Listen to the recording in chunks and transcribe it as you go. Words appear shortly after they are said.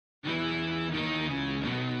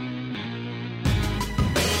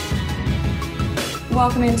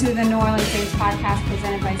Welcome into the New Orleans Saints podcast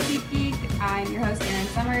presented by SeatGeek. I'm your host, Aaron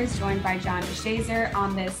Summers, joined by John DeShazer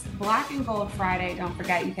on this Black and Gold Friday. Don't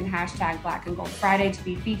forget, you can hashtag Black and Gold Friday to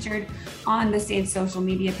be featured on the Saints social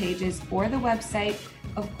media pages or the website,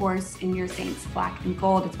 of course, in your Saints Black and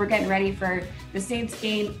Gold. As we're getting ready for the Saints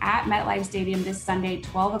game at MetLife Stadium this Sunday,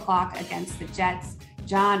 12 o'clock against the Jets.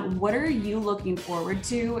 John, what are you looking forward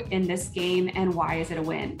to in this game, and why is it a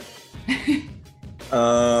win?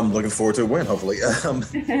 Looking forward to a win, hopefully.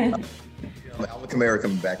 Alvin Kamara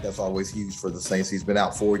coming back, that's always huge for the Saints. He's been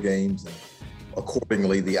out 4 games, and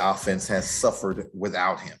accordingly, the offense has suffered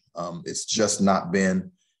without him. It's just not been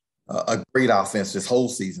a great offense this whole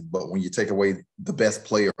season, but when you take away the best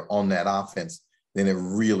player on that offense, then it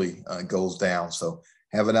really goes down. So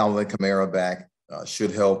having Alvin Kamara back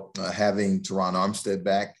should help. Having Teron Armstead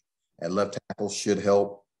back at left tackle should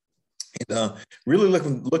help. And really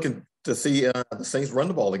looking to see the Saints run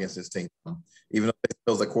the ball against this team. Even though he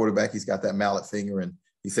feels like quarterback, he's got that mallet finger, and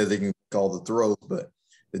he says he can call the throws. But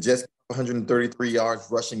the Jets 133 yards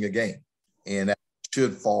rushing a game, and that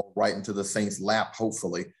should fall right into the Saints' lap,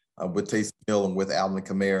 hopefully, with Taysom Hill and with Alvin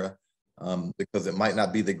Kamara, because it might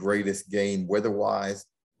not be the greatest game weather-wise.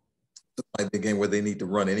 It might be a game where they need to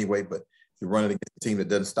run anyway, but if you're running against a team that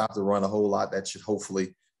doesn't stop the run a whole lot, that should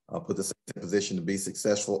hopefully put the Saints in position to be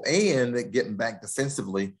successful. And getting back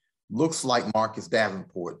defensively, looks like Marcus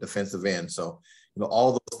Davenport, defensive end. So,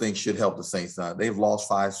 all those things should help the Saints. They've lost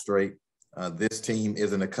 5 straight. This team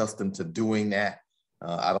isn't accustomed to doing that.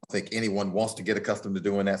 I don't think anyone wants to get accustomed to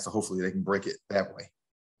doing that. So hopefully they can break it that way.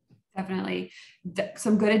 Definitely.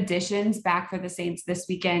 Some good additions back for the Saints this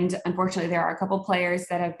weekend. Unfortunately, there are a couple players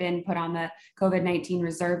that have been put on the COVID-19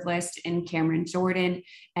 reserve list in Cameron Jordan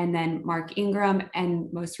and then Mark Ingram,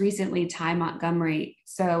 and most recently, Ty Montgomery.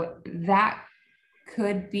 So that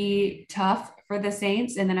could be tough for the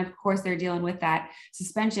Saints. And then, of course, they're dealing with that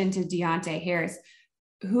suspension to Deontay Harris.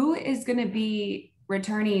 Who is going to be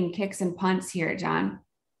returning kicks and punts here, John?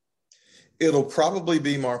 It'll probably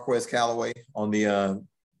be Marquez Callaway on the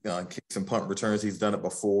kicks and punt returns. He's done it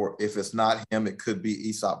before. If it's not him, it could be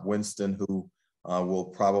Easop Winston, who will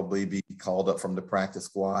probably be called up from the practice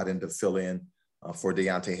squad and to fill in for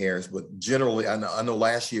Deontay Harris. But generally, I know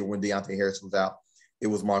last year when Deontay Harris was out, it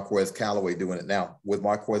was Marquez Callaway doing it. Now, with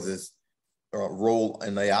Marquez's role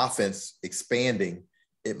in the offense expanding,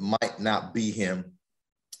 it might not be him,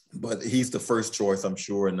 but he's the first choice, I'm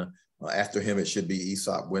sure. And after him, it should be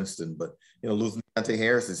Easop Winston. But, losing Deontay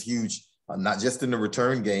Harris is huge, not just in the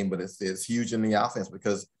return game, but it's huge in the offense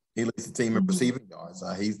because he leads the team in receiving yards.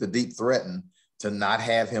 He's the deep threat, and to not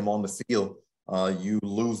have him on the field, you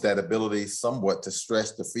lose that ability somewhat to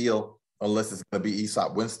stretch the field unless it's going to be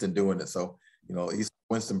Easop Winston doing it. So, Easop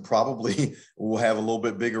Winston probably will have a little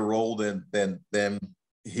bit bigger role than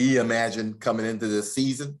he imagined coming into this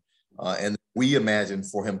season, and we imagined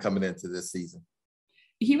for him coming into this season.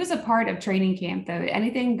 He was a part of training camp, though.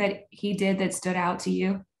 Anything that he did that stood out to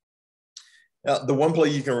you? The one play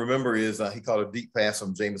you can remember is he caught a deep pass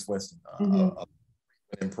from Jameis Winston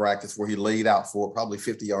in practice where he laid out for probably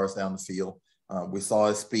 50 yards down the field. We saw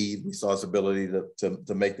his speed. We saw his ability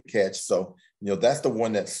to make the catch. So, that's the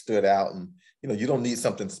one that stood out. And, you don't need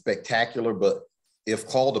something spectacular, but if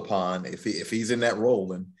called upon, if he's in that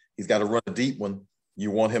role and he's got to run a deep one,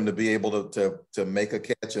 you want him to be able to make a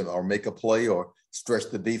catch or make a play or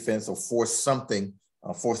stretch the defense or force something,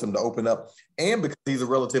 force him to open up. And because he's a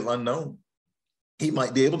relative unknown, he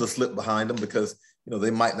might be able to slip behind them because,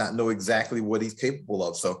 they might not know exactly what he's capable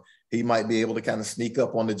of. So he might be able to kind of sneak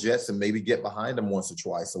up on the Jets and maybe get behind them once or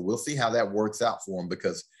twice. So we'll see how that works out for him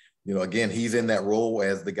because, again, he's in that role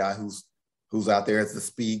as the guy who's out there as the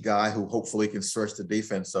speed guy who hopefully can stretch the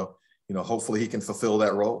defense. So, hopefully he can fulfill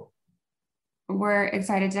that role. We're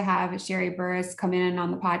excited to have Sherry Burris come in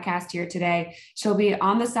on the podcast here today. She'll be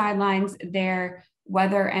on the sidelines there,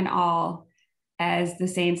 weather and all, as the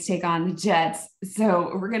Saints take on the Jets.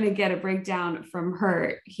 So we're going to get a breakdown from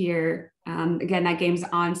her here. Again, that game's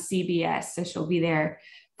on CBS, so she'll be there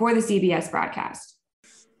for the CBS broadcast.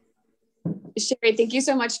 Sherry, thank you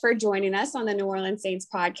so much for joining us on the New Orleans Saints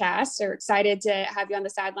podcast. We're excited to have you on the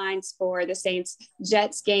sidelines for the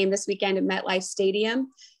Saints-Jets game this weekend at MetLife Stadium.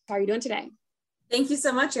 How are you doing today? Thank you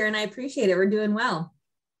so much, Aaron. I appreciate it. We're doing well.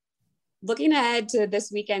 Looking ahead to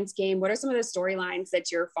this weekend's game, what are some of the storylines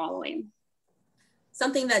that you're following?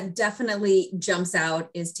 Something that definitely jumps out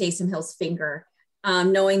is Taysom Hill's finger.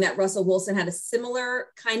 Knowing that Russell Wilson had a similar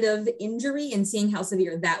kind of injury and seeing how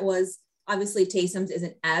severe that was. Obviously, Taysom's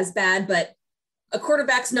isn't as bad, but a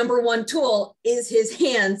quarterback's number one tool is his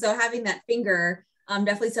hand. So having that finger,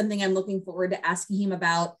 definitely something I'm looking forward to asking him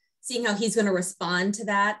about, seeing how he's going to respond to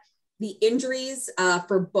that. the injuries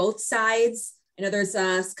for both sides. I know there's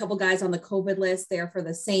a couple guys on the COVID list there for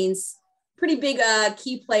the Saints. Pretty big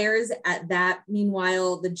key players at that.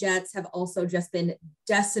 Meanwhile, the Jets have also just been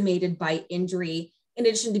decimated by injury, in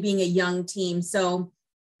addition to being a young team. So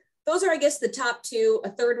those are, I guess, the top two. A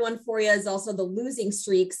third one for you is also the losing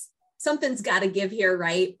streaks. Something's got to give here,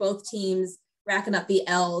 right? Both teams racking up the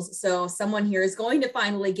L's. So someone here is going to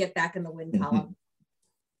finally get back in the win column.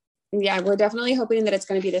 Yeah, we're definitely hoping that it's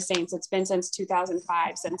going to be the Saints. It's been since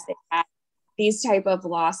 2005 since they had these type of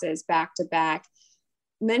losses back to back.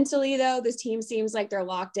 Mentally, though, this team seems like they're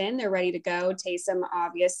locked in. They're ready to go. Taysom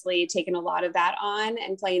obviously taking a lot of that on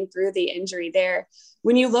and playing through the injury there.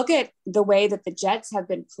 When you look at the way that the Jets have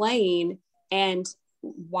been playing and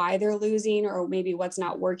why they're losing or maybe what's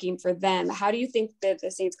not working for them, how do you think that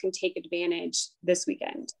the Saints can take advantage this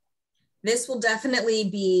weekend? This will definitely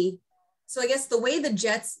be, so I guess the way the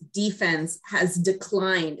Jets defense has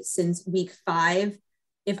declined since week 5,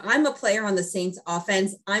 if I'm a player on the Saints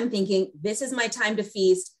offense, I'm thinking this is my time to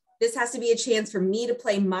feast. This has to be a chance for me to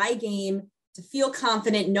play my game, to feel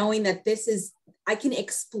confident, knowing that I can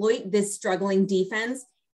exploit this struggling defense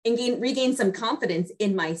and regain some confidence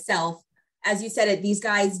in myself. As you said it, these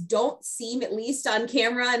guys don't seem, at least on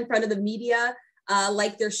camera in front of the media,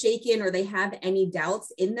 like they're shaken or they have any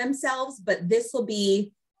doubts in themselves. But this will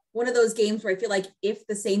be one of those games where I feel like if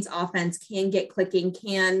the Saints offense can get clicking,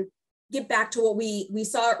 can get back to what we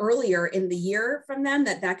saw earlier in the year from them,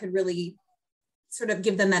 that could really sort of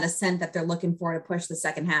give them that ascent that they're looking for to push the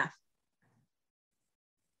second half.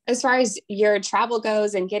 As far as your travel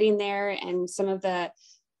goes and getting there and some of the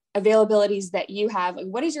availabilities that you have,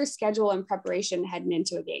 what is your schedule and preparation heading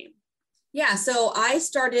into a game? Yeah, so I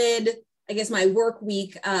started, I guess, my work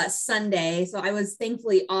week Sunday. So I was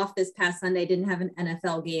thankfully off this past Sunday, didn't have an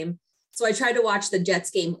NFL game. So I tried to watch the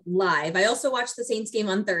Jets game live. I also watched the Saints game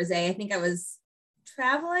on Thursday. I think I was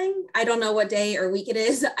traveling. I don't know what day or week it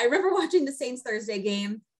is. I remember watching the Saints Thursday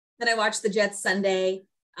game. Then I watched the Jets Sunday.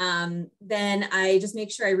 Then I just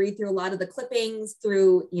make sure I read through a lot of the clippings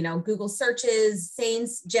through, Google searches,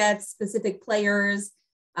 Saints, Jets, specific players.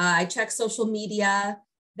 I check social media.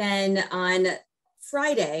 Then on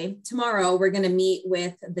Friday, tomorrow, we're going to meet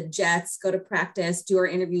with the Jets, go to practice, do our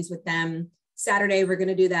interviews with them. Saturday, we're going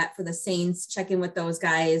to do that for the Saints, check in with those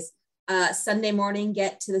guys. Sunday morning,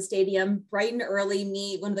 get to the stadium bright and early,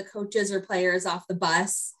 meet one of the coaches or players off the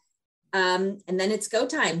bus. And then it's go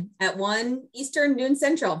time at 1 Eastern, noon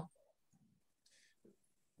Central.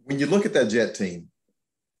 When you look at that Jet team,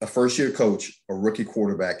 a first-year coach, a rookie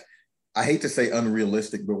quarterback, I hate to say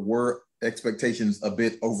unrealistic, but were expectations a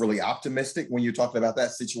bit overly optimistic when you're talking about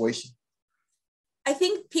that situation? I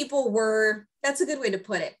think people were, that's a good way to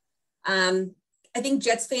put it. I think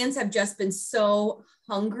Jets fans have just been so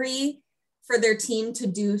hungry for their team to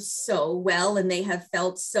do so well, and they have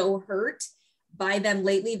felt so hurt by them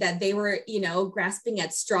lately that they were, grasping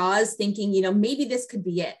at straws, thinking, maybe this could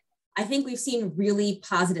be it. I think we've seen really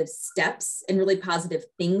positive steps and really positive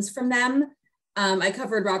things from them. I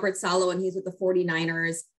covered Robert Saleh, and he's with the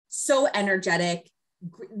 49ers, so energetic.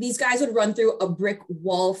 These guys would run through a brick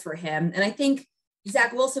wall for him. And I think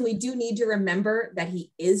Zach Wilson, we do need to remember that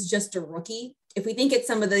he is just a rookie. If we think it's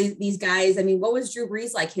some of these guys, what was Drew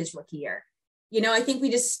Brees like his rookie year? I think we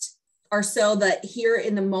just are so that here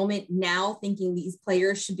in the moment now thinking these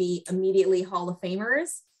players should be immediately Hall of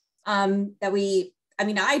Famers, I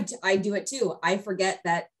do it too. I forget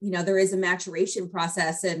that, there is a maturation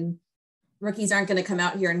process and rookies aren't going to come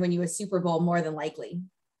out here and win you a Super Bowl more than likely.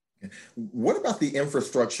 What about the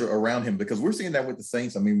infrastructure around him? Because we're seeing that with the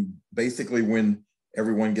Saints. Basically when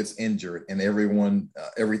everyone gets injured and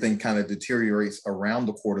everything kind of deteriorates around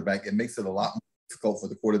the quarterback, it makes it a lot more difficult for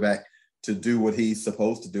the quarterback to do what he's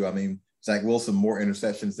supposed to do. Zach Wilson, more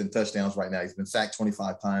interceptions than touchdowns right now. He's been sacked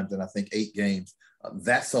 25 times in, I think, 8 games.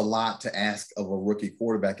 That's a lot to ask of a rookie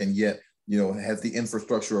quarterback. And yet, has the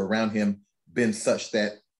infrastructure around him been such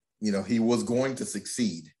that, he was going to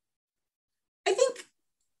succeed? I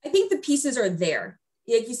think the pieces are there.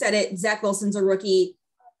 Like you said it, Zach Wilson's a rookie.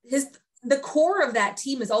 The core of that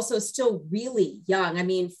team is also still really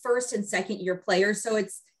young. First and second year players. So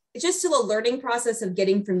it's just still a learning process of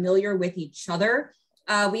getting familiar with each other.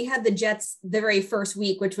 We had the Jets the very first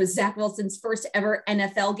week, which was Zach Wilson's first ever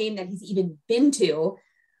NFL game that he's even been to,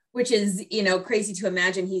 which is, crazy to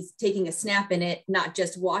imagine he's taking a snap in it, not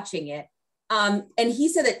just watching it. And he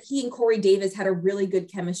said that he and Corey Davis had a really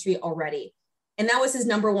good chemistry already. And that was his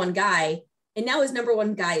number one guy. And now his number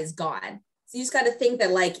one guy is gone. So you just got to think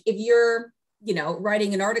that, if you're,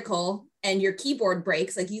 writing an article and your keyboard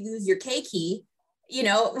breaks, you lose your K key,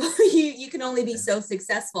 you can only be so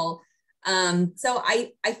successful. So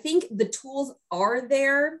I think the tools are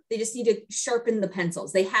there. They just need to sharpen the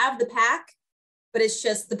pencils. They have the pack, but it's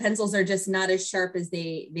just the pencils are just not as sharp as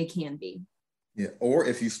they can be. Yeah, or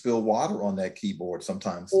if you spill water on that keyboard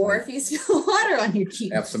sometimes. Or if you spill water on your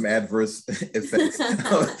keyboard. Have some adverse effects.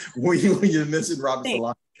 when you mentioned Robert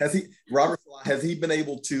Salah, has he been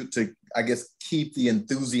able to I guess keep the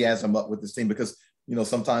enthusiasm up with this team? Because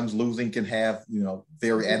sometimes losing can have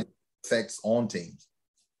very adverse effects on teams.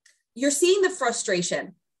 You're seeing the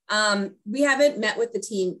frustration. We haven't met with the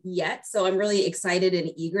team yet, so I'm really excited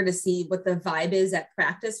and eager to see what the vibe is at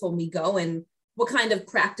practice when we go and what kind of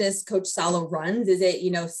practice Coach Salah runs. Is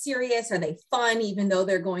it, serious? Are they fun, even though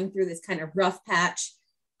they're going through this kind of rough patch?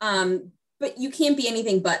 But you can't be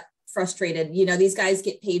anything but frustrated. These guys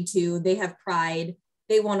get paid too. They have pride.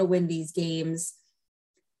 They want to win these games.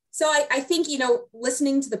 So I think,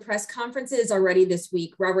 listening to the press conferences already this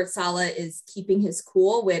week, Robert Salah is keeping his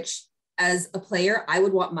cool, which as a player, I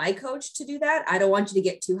would want my coach to do that. I don't want you to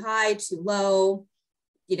get too high, too low.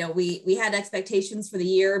 We had expectations for the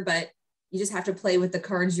year, but you just have to play with the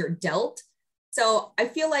cards you're dealt. So I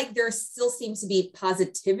feel like there still seems to be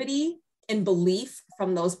positivity and belief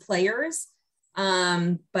from those players.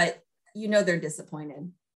 But they're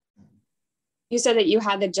disappointed. You said that you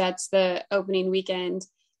had the Jets the opening weekend.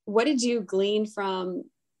 What did you glean from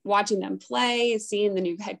watching them play, seeing the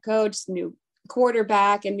new head coach, the new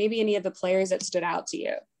quarterback, and maybe any of the players that stood out to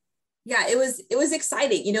you? Yeah, it was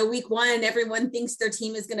exciting. Week one, everyone thinks their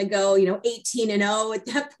team is going to go, 18-0 at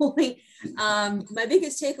that point. My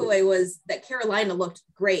biggest takeaway was that Carolina looked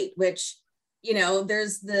great, which,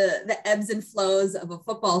 there's the ebbs and flows of a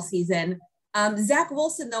football season. Zach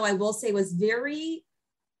Wilson, though, I will say, was very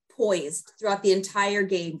poised throughout the entire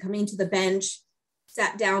game, coming to the bench,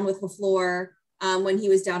 sat down with LaFleur when he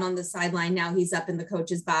was down on the sideline. Now he's up in the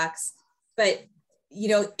coach's box. But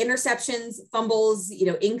interceptions, fumbles,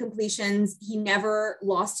 incompletions. He never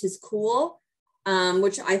lost his cool,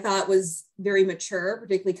 which I thought was very mature,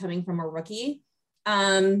 particularly coming from a rookie. But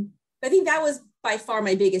I think that was by far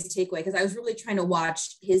my biggest takeaway, because I was really trying to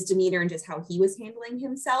watch his demeanor and just how he was handling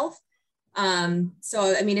himself.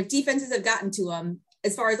 So, if defenses have gotten to him,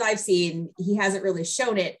 as far as I've seen, he hasn't really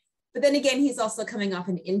shown it. But then again, he's also coming off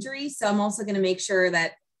an injury. So I'm also going to make sure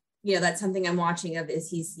that that's something I'm watching of is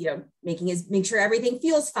he's, make sure everything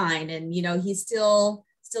feels fine. And, he's still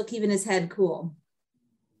keeping his head cool.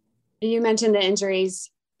 You mentioned the injuries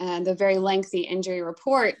and the very lengthy injury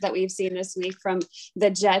report that we've seen this week from the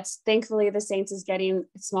Jets. Thankfully, the Saints is getting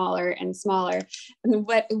smaller and smaller.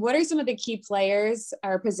 What are some of the key players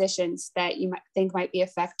or positions that you might think might be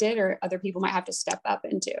affected or other people might have to step up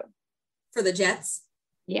into? For the Jets?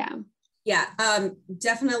 Yeah. Yeah,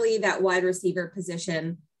 definitely that wide receiver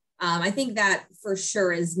position. I think that for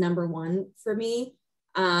sure is number one for me.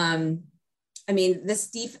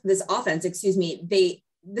 This offense,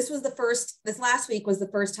 this last week was the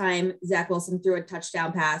first time Zach Wilson threw a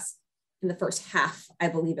touchdown pass in the first half, I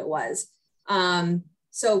believe it was.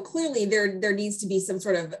 So clearly there needs to be some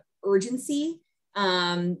sort of urgency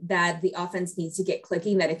that the offense needs to get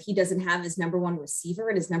clicking, that if he doesn't have his number one receiver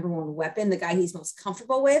and his number one weapon, the guy he's most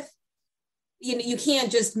comfortable with, you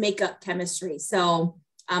can't just make up chemistry. So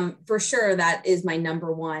for sure, that is my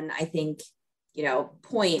number one, I think,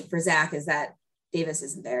 point for Zach is that Davis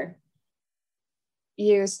isn't there.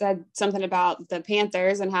 You said something about the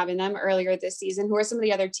Panthers and having them earlier this season. Who are some of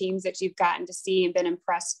the other teams that you've gotten to see and been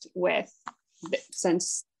impressed with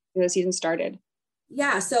since the season started?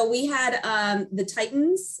 Yeah, so we had the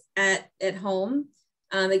Titans at home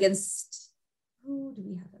against, who do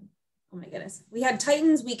we have them? Oh my goodness. We had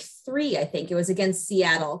Titans week 3, I think. It was against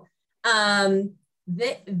Seattle.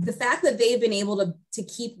 The fact that they've been able to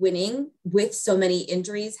keep winning with so many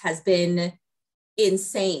injuries has been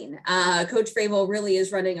insane. Coach Vrabel really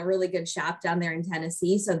is running a really good shop down there in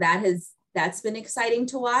Tennessee. So that's been exciting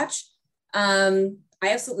to watch. I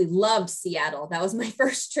absolutely loved Seattle. That was my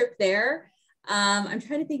first trip there. I'm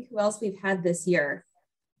trying to think who else we've had this year.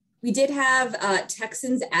 We did have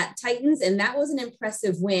Texans at Titans, and that was an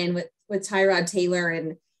impressive win with Tyrod Taylor.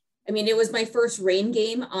 And it was my first rain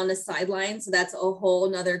game on the sideline, so that's a whole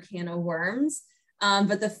nother can of worms.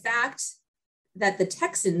 But the fact that the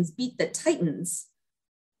Texans beat the Titans,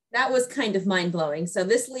 that was kind of mind-blowing. So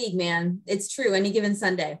this league, man, it's true, any given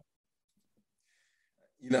Sunday.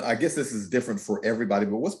 I guess this is different for everybody,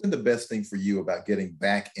 but what's been the best thing for you about getting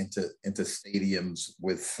back into stadiums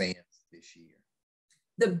with fans this year?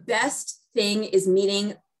 The best thing is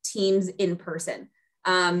meeting teams in person.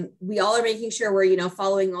 We all are making sure we're,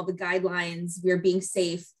 following all the guidelines. We're being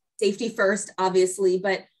safety first, obviously.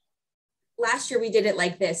 But last year we did it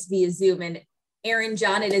like this via Zoom, and Erin,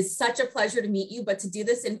 John, it is such a pleasure to meet you, but to do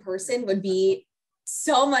this in person would be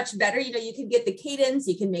so much better. You know, you can get the cadence,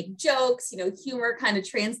 you can make jokes, you know, humor kind of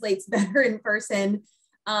translates better in person.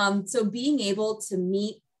 So being able to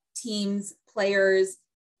meet teams, players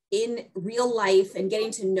in real life and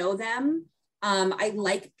getting to know them. I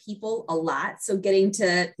like people a lot. So getting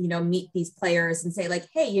to, you know, meet these players and say like,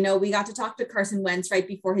 hey, you know, we got to talk to Carson Wentz right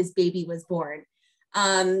before his baby was born.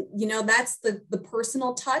 You know, that's the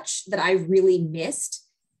personal touch that I really missed.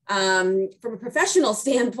 From a professional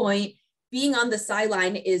standpoint, being on the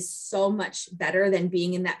sideline is so much better than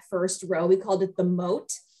being in that first row. We called it the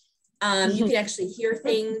moat. You can actually hear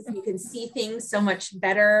things, you can see things so much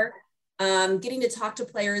better. Getting to talk to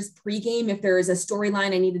players pregame if there is a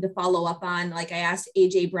storyline I needed to follow up on, like I asked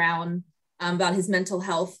AJ Brown about his mental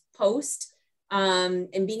health post, and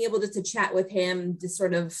being able to chat with him just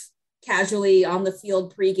sort of casually on the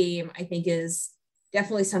field pregame, I think is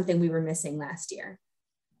definitely something we were missing last year.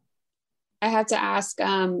 I have to ask,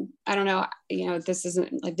 I don't know, you know, this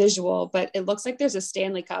isn't like visual, but it looks like there's a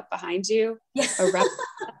Stanley Cup behind you. Yeah.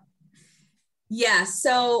 Yeah.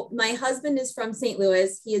 So my husband is from St.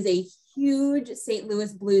 Louis. He is a huge St.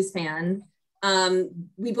 Louis Blues fan.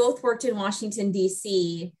 We both worked in Washington,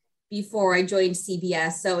 D.C. before I joined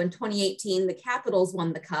CBS. So in 2018, the Capitals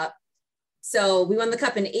won the cup. So we won the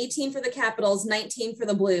cup in 18 for the Capitals, 19 for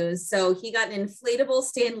the Blues. So he got an inflatable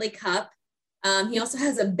Stanley Cup. He also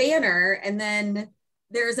has a banner, and then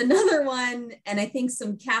there's another one, and I think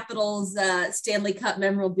some Capitals Stanley Cup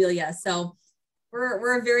memorabilia. So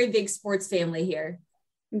we're a very big sports family here.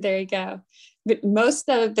 There you go. But most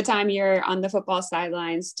of the time you're on the football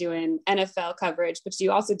sidelines doing NFL coverage, but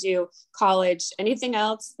you also do college. Anything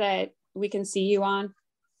else that we can see you on?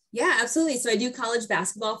 Yeah, absolutely. So I do college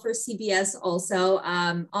basketball for CBS also,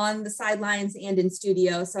 on the sidelines and in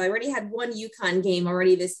studio. So I already had one UConn game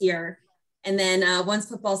already this year. And then once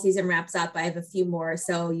football season wraps up, I have a few more.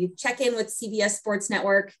 So you check in with CBS Sports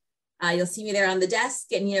Network. You'll see me there on the desk,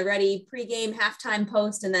 getting you ready pregame, halftime,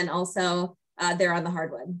 post, and then also there on the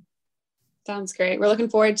hardwood. Sounds great. We're looking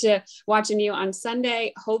forward to watching you on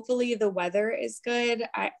Sunday. Hopefully the weather is good.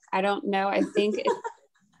 I don't know. I think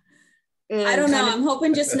I don't know. I'm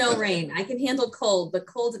hoping just no rain. I can handle cold, but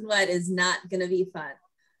cold and wet is not going to be fun.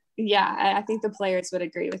 Yeah, I think the players would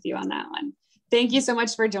agree with you on that one. Thank you so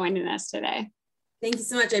much for joining us today. Thank you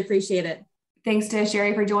so much. I appreciate it. Thanks to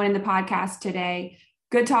Sherry for joining the podcast today.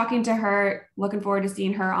 Good talking to her. Looking forward to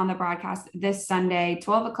seeing her on the broadcast this Sunday,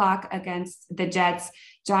 12 o'clock against the Jets.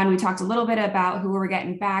 John, we talked a little bit about who we're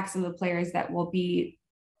getting back, some of the players that will be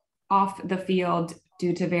off the field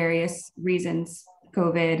due to various reasons,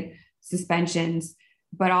 COVID, suspensions,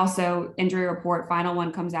 but also injury report. Final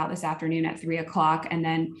one comes out this afternoon at 3 o'clock. And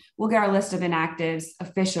then we'll get our list of inactives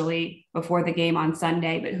officially before the game on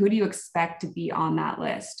Sunday. But who do you expect to be on that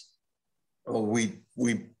list? Well, we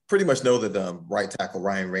pretty much know that right tackle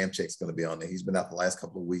Ryan Ramczyk is going to be on there. He's been out the last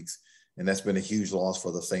couple of weeks, and that's been a huge loss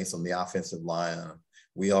for the Saints on the offensive line.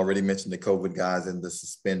 We already mentioned the COVID guys and the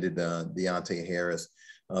suspended Deontay Harris.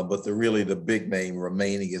 But the big name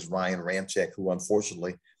remaining is Ryan Ramczyk, who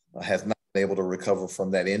unfortunately has not been able to recover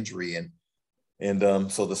from that injury. And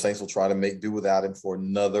so the Saints will try to make do without him for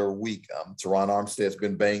another week. Teron Armstead's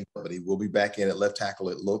been banged, but he will be back in at left tackle.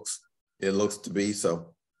 It looks to be.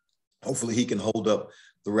 So hopefully he can hold up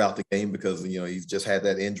throughout the game, because, you know, he's just had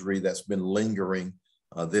that injury that's been lingering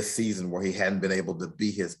this season where he hadn't been able to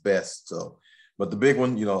be his best. So, but the big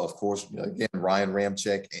one, you know, of course, again, Ryan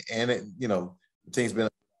Ramczyk, and the team's been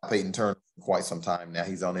Peyton Turner for quite some time now.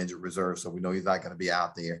 He's on injured reserve, so we know he's not going to be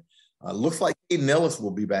out there. Looks like Aiden Ellis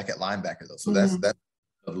will be back at linebacker, though. So that's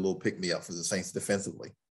a little pick-me-up for the Saints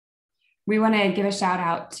defensively. We want to give a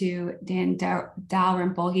shout-out to Dan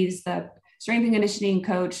Dalrymple. He's the strength and conditioning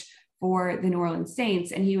coach for the New Orleans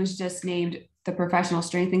Saints, and he was just named the Professional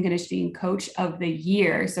Strength and Conditioning Coach of the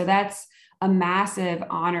Year. So that's a massive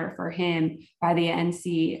honor for him by the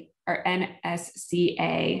NSCA.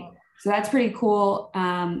 So that's pretty cool.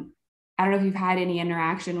 I don't know if you've had any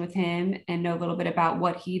interaction with him and know a little bit about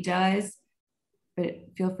what he does, but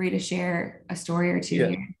feel free to share a story or two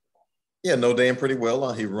here. Yeah, know Dan pretty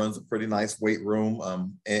well. He runs a pretty nice weight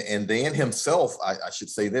room. And Dan himself, I should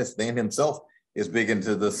say this, Dan himself is big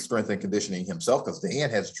into the strength and conditioning himself, because Dan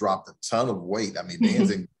has dropped a ton of weight. I mean, Dan's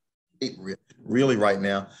in weight really right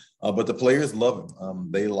now, but the players love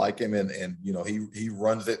him. They like him, and you know, he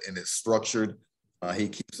runs it, and it's structured. He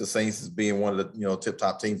keeps the Saints as being one of the, you know,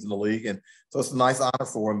 tip-top teams in the league. And so it's a nice honor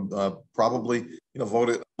for him, probably, you know,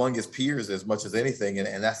 voted among his peers as much as anything.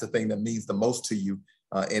 And that's the thing that means the most to you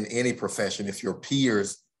in any profession. If your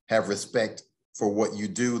peers have respect for what you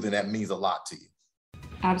do, then that means a lot to you.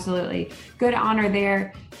 Absolutely. Good honor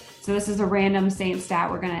there. So this is a random Saints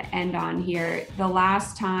stat we're going to end on here. The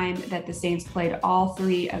last time that the Saints played all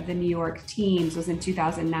three of the New York teams was in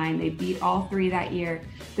 2009. They beat all three that year.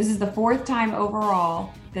 This is the fourth time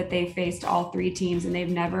overall that they faced all three teams, and they've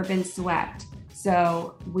never been swept.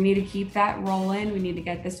 So we need to keep that rolling. We need to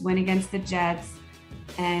get this win against the Jets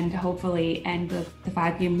and hopefully end the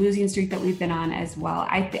 5-game losing streak that we've been on as well.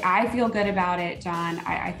 I feel good about it, John.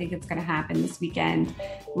 I think it's going to happen this weekend.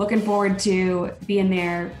 Looking forward to being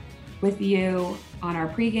there with you on our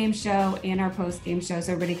pregame show and our postgame show,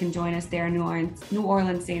 so everybody can join us there on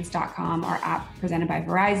NewOrleansSaints.com, our app presented by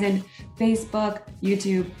Verizon, Facebook,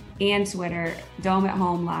 YouTube, and Twitter. Dome at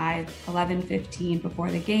Home live, 11:15 before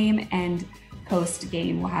the game, and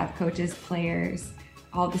post-game we'll have coaches, players,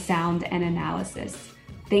 all the sound and analysis.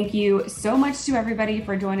 Thank you so much to everybody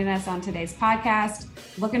for joining us on today's podcast.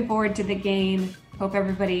 Looking forward to the game. Hope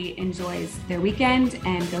everybody enjoys their weekend,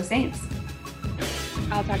 and go Saints.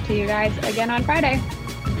 I'll talk to you guys again on Friday.